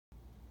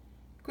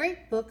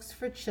Great Books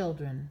for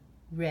Children,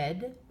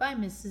 read by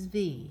Mrs.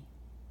 V.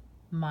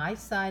 My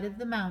Side of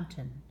the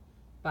Mountain,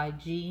 by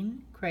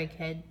Jean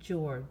Craighead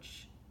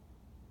George,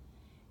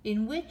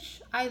 in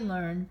which I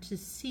learned to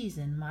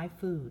season my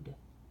food.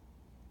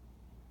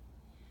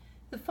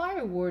 The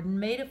fire warden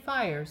made a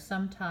fire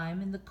sometime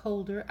in the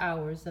colder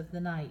hours of the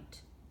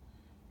night.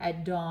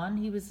 At dawn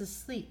he was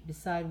asleep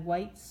beside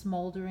white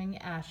smoldering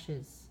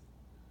ashes.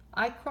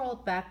 I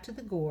crawled back to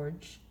the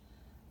gorge,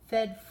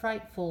 fed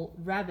Frightful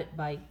rabbit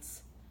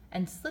bites,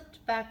 and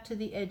slipped back to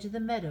the edge of the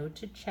meadow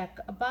to check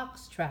a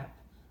box trap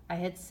I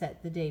had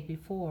set the day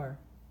before.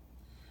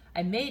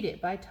 I made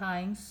it by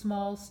tying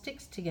small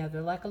sticks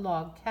together like a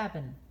log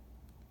cabin.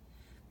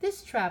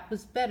 This trap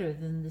was better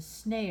than the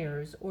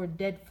snares or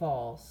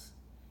deadfalls.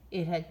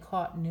 It had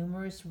caught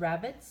numerous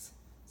rabbits,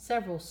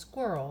 several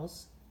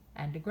squirrels,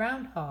 and a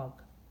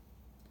groundhog.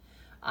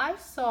 I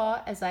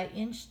saw as I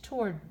inched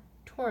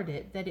toward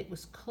it that it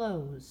was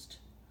closed.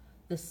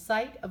 The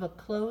sight of a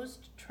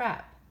closed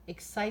trap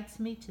excites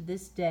me to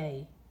this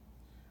day.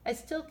 I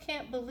still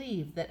can't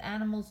believe that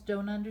animals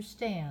don't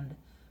understand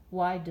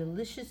why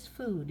delicious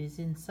food is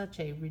in such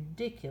a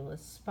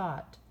ridiculous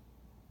spot.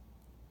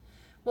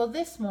 Well,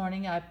 this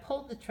morning I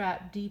pulled the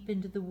trap deep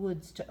into the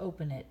woods to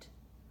open it.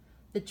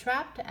 The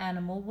trapped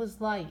animal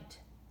was light.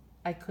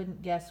 I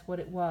couldn't guess what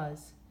it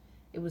was.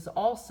 It was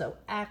also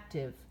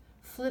active,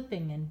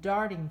 flipping and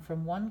darting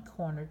from one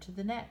corner to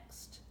the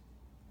next.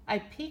 I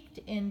peeked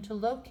in to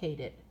locate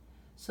it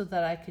so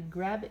that I could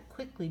grab it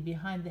quickly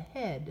behind the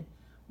head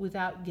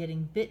without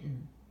getting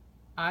bitten.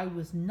 I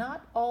was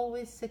not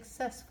always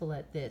successful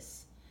at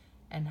this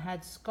and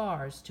had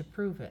scars to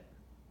prove it.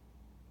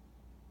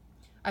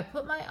 I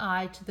put my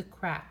eye to the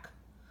crack.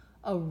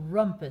 A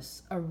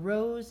rumpus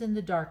arose in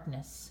the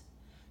darkness.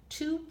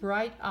 Two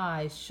bright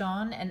eyes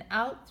shone, and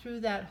out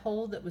through that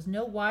hole that was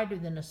no wider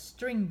than a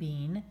string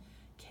bean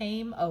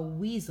came a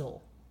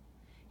weasel.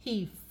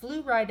 He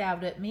flew right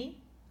out at me,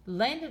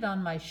 landed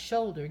on my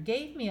shoulder,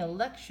 gave me a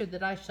lecture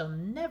that I shall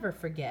never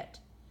forget,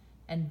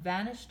 and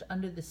vanished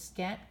under the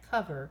scant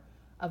cover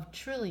of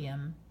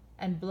trillium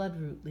and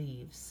bloodroot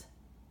leaves.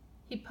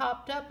 He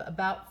popped up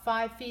about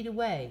 5 feet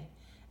away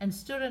and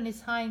stood on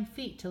his hind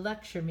feet to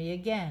lecture me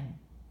again.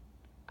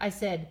 I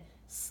said,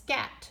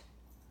 "Scat!"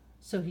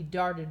 So he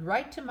darted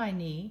right to my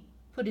knee,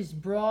 put his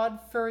broad,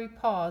 furry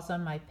paws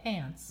on my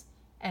pants,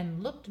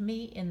 and looked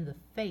me in the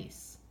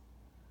face.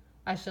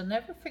 I shall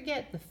never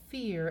forget the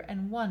fear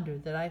and wonder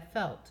that I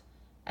felt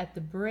at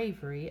the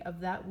bravery of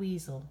that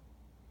weasel.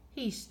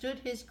 He stood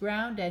his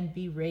ground and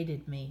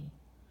berated me.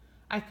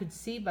 I could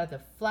see by the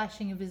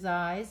flashing of his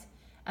eyes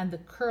and the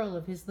curl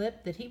of his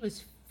lip that he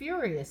was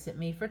furious at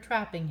me for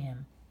trapping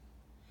him.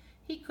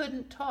 He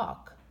couldn't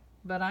talk,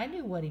 but I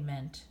knew what he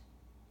meant.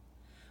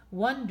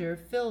 Wonder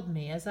filled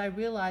me as I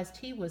realized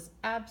he was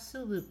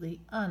absolutely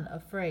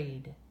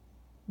unafraid.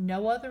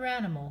 No other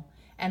animal,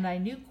 and I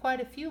knew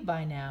quite a few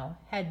by now,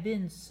 had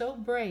been so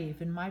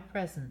brave in my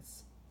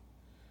presence.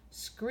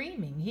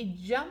 Screaming, he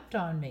jumped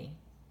on me.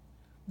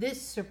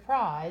 This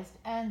surprised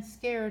and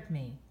scared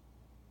me.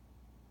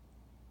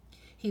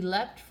 He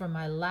leapt from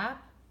my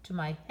lap to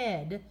my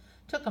head,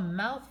 took a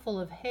mouthful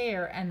of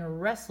hair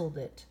and wrestled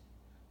it.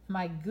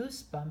 My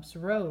goosebumps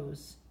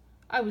rose.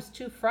 I was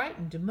too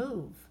frightened to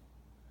move.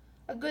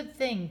 A good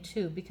thing,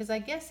 too, because I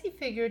guess he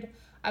figured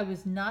I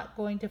was not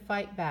going to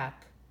fight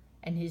back,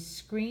 and his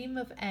scream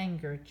of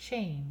anger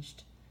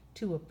changed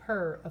to a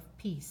purr of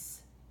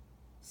peace.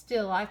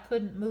 Still, I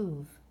couldn't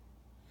move.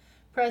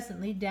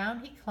 Presently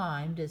down he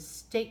climbed, as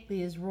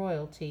stately as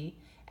royalty,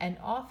 and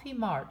off he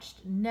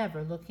marched,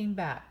 never looking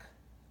back.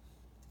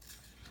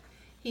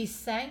 He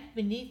sank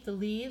beneath the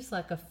leaves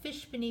like a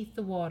fish beneath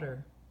the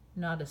water.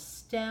 Not a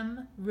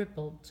stem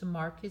rippled to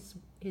mark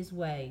his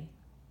way.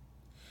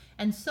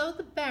 And so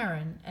the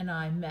Baron and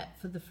I met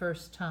for the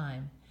first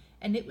time,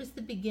 and it was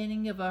the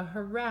beginning of a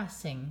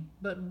harassing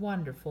but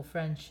wonderful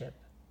friendship.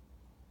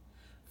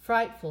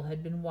 Frightful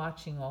had been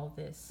watching all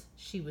this.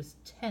 She was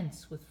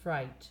tense with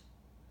fright.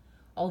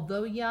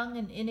 Although young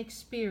and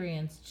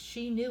inexperienced,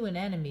 she knew an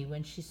enemy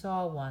when she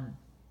saw one.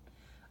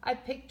 I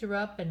picked her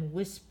up and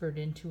whispered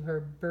into her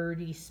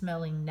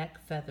birdy-smelling neck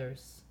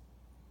feathers,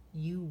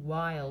 "You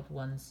wild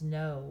ones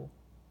know."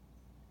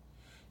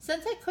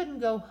 Since I couldn't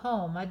go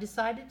home, I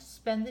decided to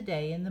spend the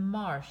day in the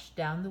marsh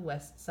down the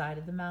west side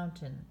of the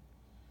mountain.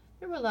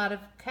 There were a lot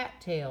of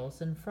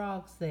cattails and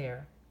frogs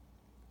there.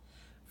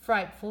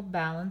 Frightful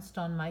balanced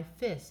on my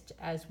fist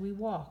as we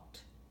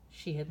walked.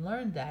 She had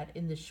learned that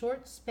in the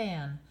short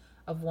span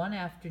of one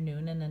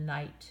afternoon and a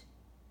night.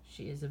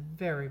 She is a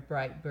very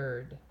bright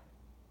bird.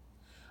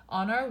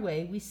 On our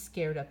way, we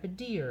scared up a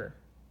deer.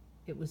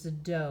 It was a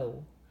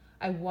doe.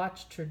 I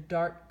watched her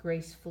dart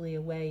gracefully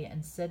away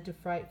and said to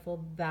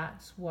Frightful,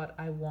 "That's what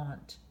I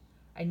want.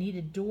 I need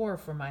a door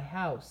for my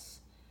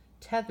house,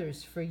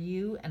 tethers for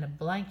you, and a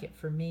blanket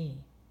for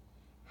me.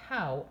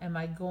 How am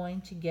I going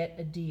to get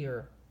a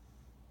deer?"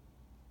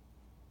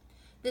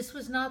 This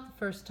was not the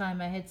first time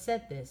I had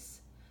said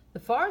this. The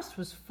forest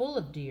was full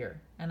of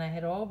deer, and I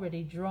had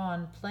already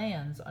drawn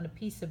plans on a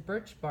piece of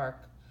birch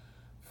bark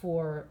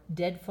for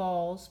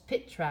deadfalls,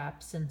 pit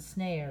traps, and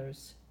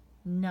snares.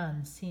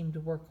 None seemed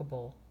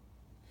workable.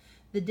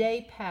 The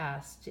day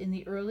passed. In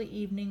the early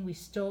evening we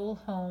stole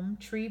home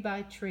tree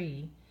by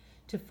tree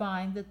to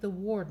find that the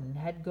warden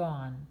had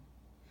gone.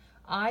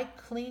 I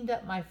cleaned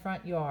up my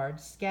front yard,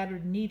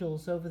 scattered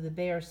needles over the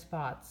bare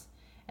spots,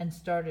 and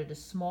started a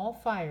small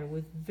fire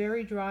with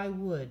very dry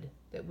wood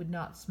that would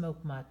not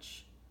smoke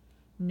much.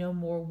 No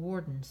more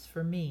wardens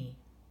for me.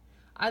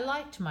 I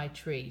liked my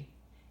tree,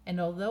 and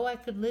although I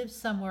could live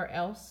somewhere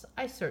else,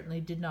 I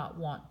certainly did not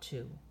want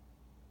to.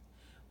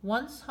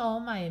 Once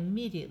home, I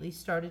immediately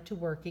started to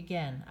work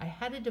again. I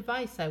had a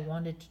device I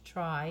wanted to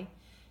try,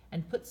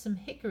 and put some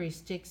hickory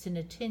sticks in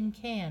a tin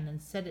can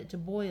and set it to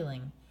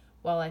boiling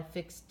while I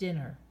fixed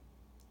dinner.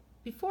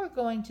 Before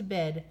going to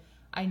bed,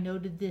 I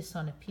noted this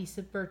on a piece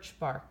of birch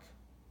bark.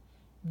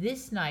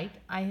 This night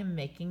I am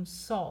making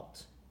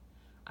salt.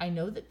 I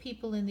know that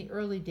people in the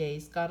early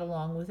days got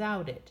along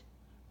without it,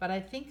 but I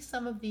think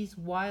some of these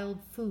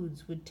wild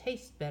foods would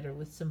taste better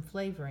with some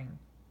flavoring.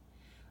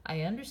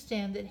 I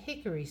understand that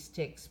hickory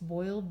sticks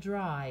boiled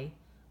dry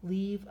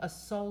leave a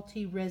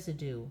salty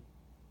residue.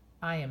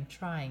 I am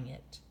trying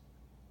it.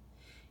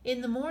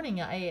 In the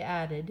morning I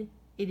added,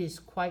 "It is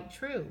quite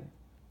true.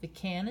 The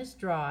can is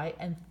dry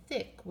and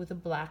thick with a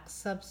black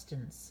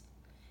substance.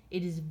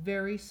 It is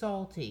very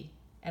salty,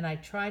 and I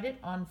tried it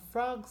on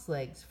frog's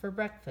legs for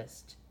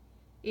breakfast.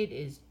 It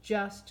is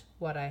just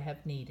what I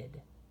have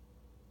needed."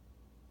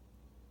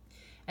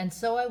 And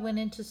so I went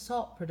into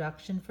salt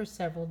production for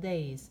several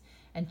days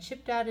and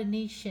chipped out a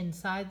niche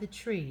inside the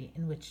tree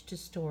in which to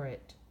store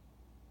it.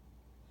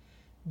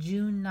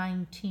 June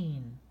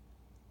 19.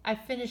 I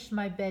finished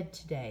my bed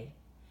today.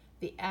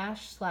 The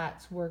ash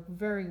slats work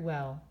very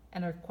well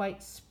and are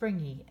quite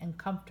springy and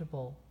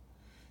comfortable.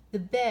 The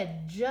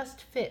bed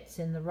just fits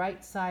in the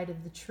right side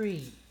of the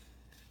tree.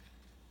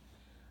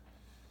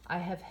 I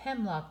have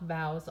hemlock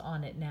boughs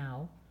on it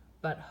now,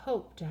 but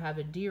hope to have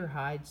a deer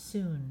hide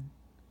soon.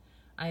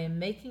 I am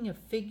making a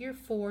figure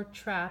 4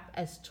 trap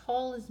as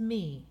tall as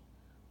me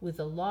with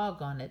a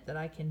log on it that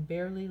I can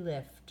barely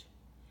lift.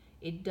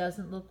 It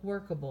doesn't look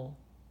workable.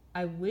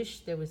 I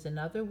wish there was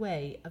another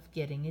way of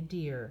getting a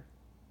deer.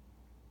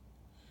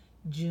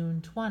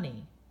 June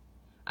 20.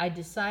 I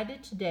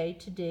decided today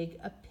to dig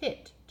a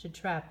pit to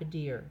trap a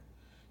deer,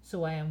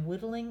 so I am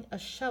whittling a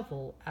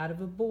shovel out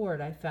of a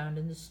board I found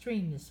in the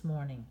stream this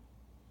morning.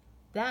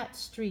 That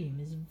stream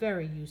is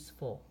very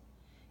useful.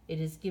 It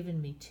has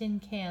given me tin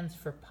cans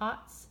for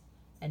pots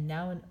and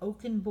now an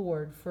oaken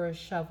board for a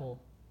shovel.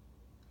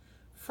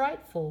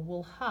 Frightful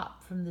will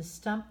hop from the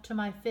stump to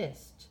my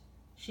fist.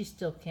 She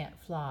still can't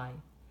fly.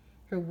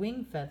 Her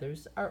wing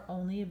feathers are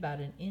only about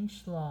an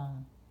inch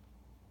long.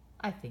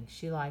 I think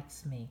she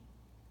likes me.